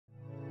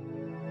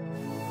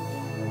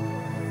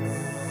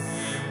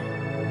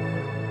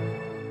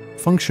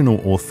Functional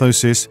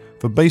orthosis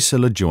for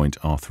basilar joint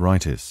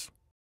arthritis.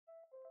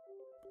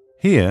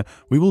 Here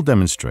we will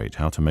demonstrate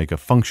how to make a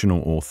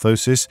functional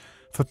orthosis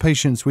for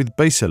patients with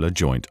basilar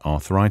joint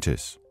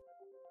arthritis.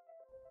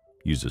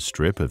 Use a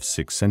strip of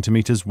 6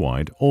 cm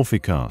wide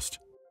Orficast.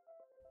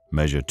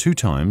 Measure 2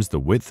 times the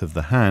width of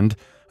the hand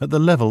at the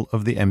level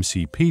of the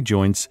MCP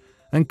joints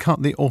and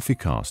cut the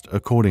Orficast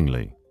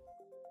accordingly.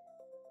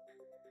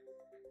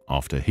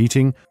 After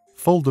heating,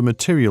 fold the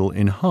material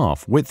in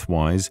half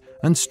widthwise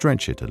and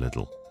stretch it a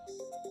little.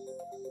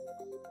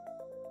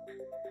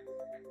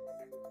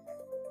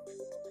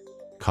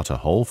 Cut a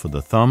hole for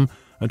the thumb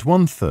at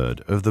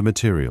 1/3 of the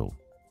material.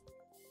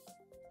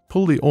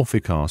 Pull the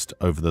Orficast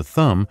over the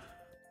thumb,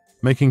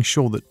 making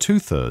sure that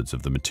 2/3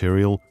 of the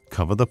material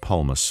cover the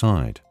palmar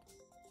side.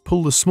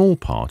 Pull the small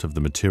part of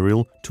the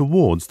material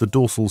towards the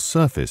dorsal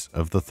surface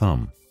of the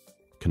thumb.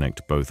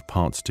 Connect both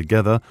parts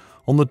together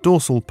on the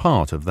dorsal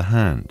part of the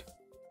hand.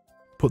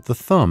 Put the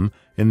thumb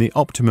in the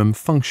optimum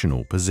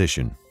functional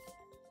position.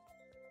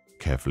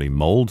 Carefully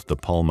mold the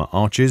palmar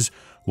arches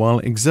while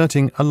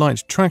exerting a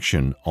light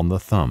traction on the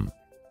thumb.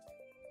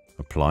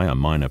 Apply a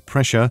minor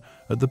pressure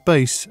at the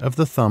base of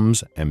the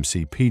thumb's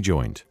MCP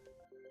joint.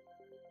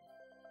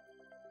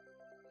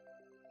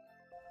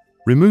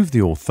 Remove the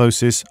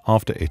orthosis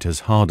after it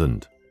has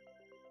hardened.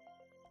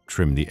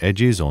 Trim the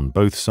edges on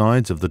both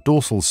sides of the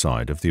dorsal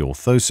side of the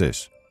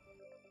orthosis.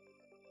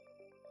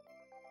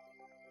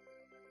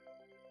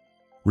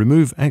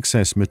 Remove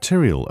excess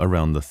material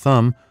around the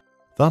thumb,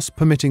 thus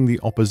permitting the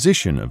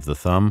opposition of the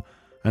thumb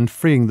and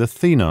freeing the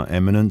thenar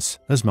eminence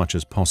as much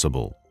as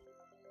possible.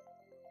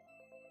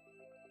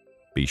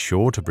 Be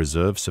sure to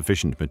preserve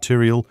sufficient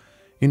material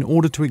in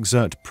order to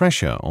exert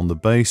pressure on the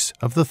base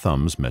of the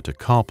thumb's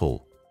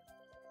metacarpal.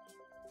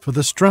 For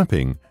the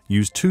strapping,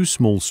 use 2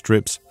 small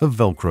strips of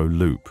Velcro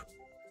loop.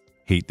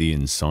 Heat the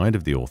inside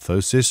of the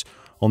orthosis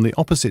on the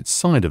opposite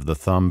side of the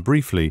thumb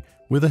briefly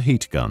with a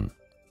heat gun.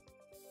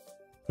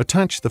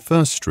 Attach the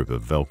first strip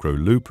of Velcro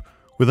loop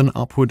with an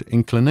upward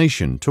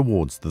inclination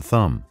towards the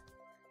thumb.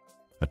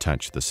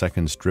 Attach the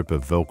second strip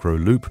of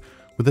Velcro loop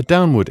with a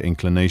downward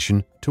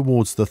inclination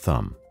towards the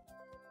thumb.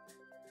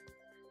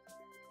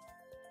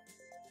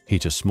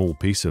 Heat a small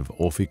piece of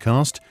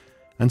Orficast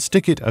and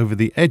stick it over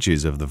the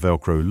edges of the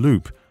Velcro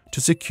loop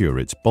to secure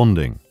its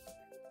bonding.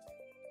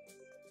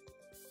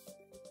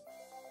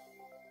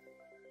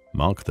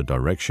 Mark the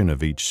direction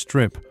of each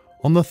strip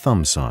on the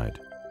thumb side.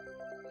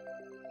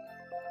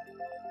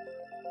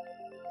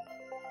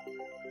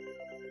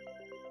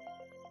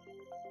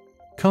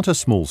 Cut a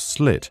small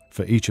slit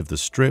for each of the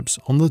strips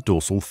on the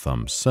dorsal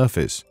thumb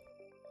surface.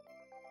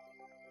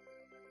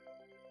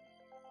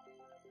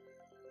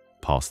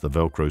 Pass the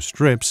Velcro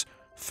strips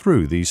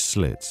through these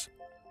slits.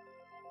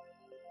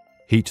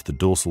 Heat the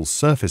dorsal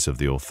surface of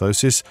the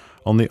orthosis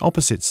on the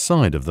opposite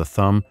side of the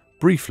thumb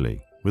briefly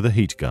with a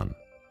heat gun.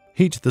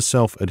 Heat the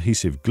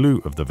self-adhesive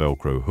glue of the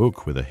Velcro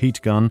hook with a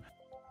heat gun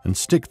and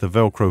stick the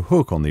Velcro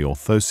hook on the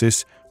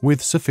orthosis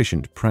with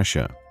sufficient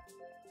pressure.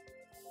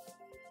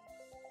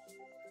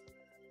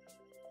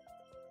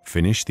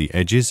 Finish the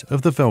edges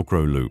of the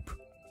Velcro loop.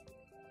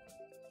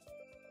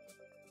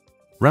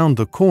 Round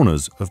the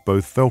corners of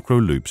both Velcro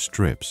loop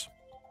strips.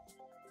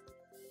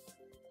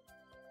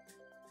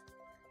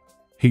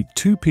 Heat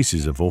 2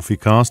 pieces of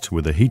Orficast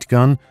with a heat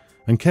gun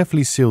and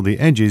carefully seal the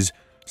edges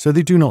so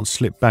they do not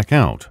slip back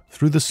out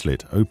through the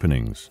slit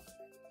openings.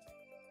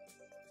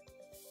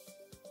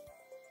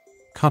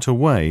 Cut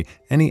away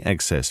any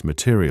excess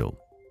material.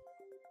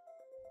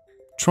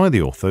 Try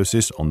the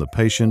orthosis on the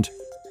patient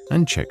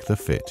and check the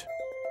fit.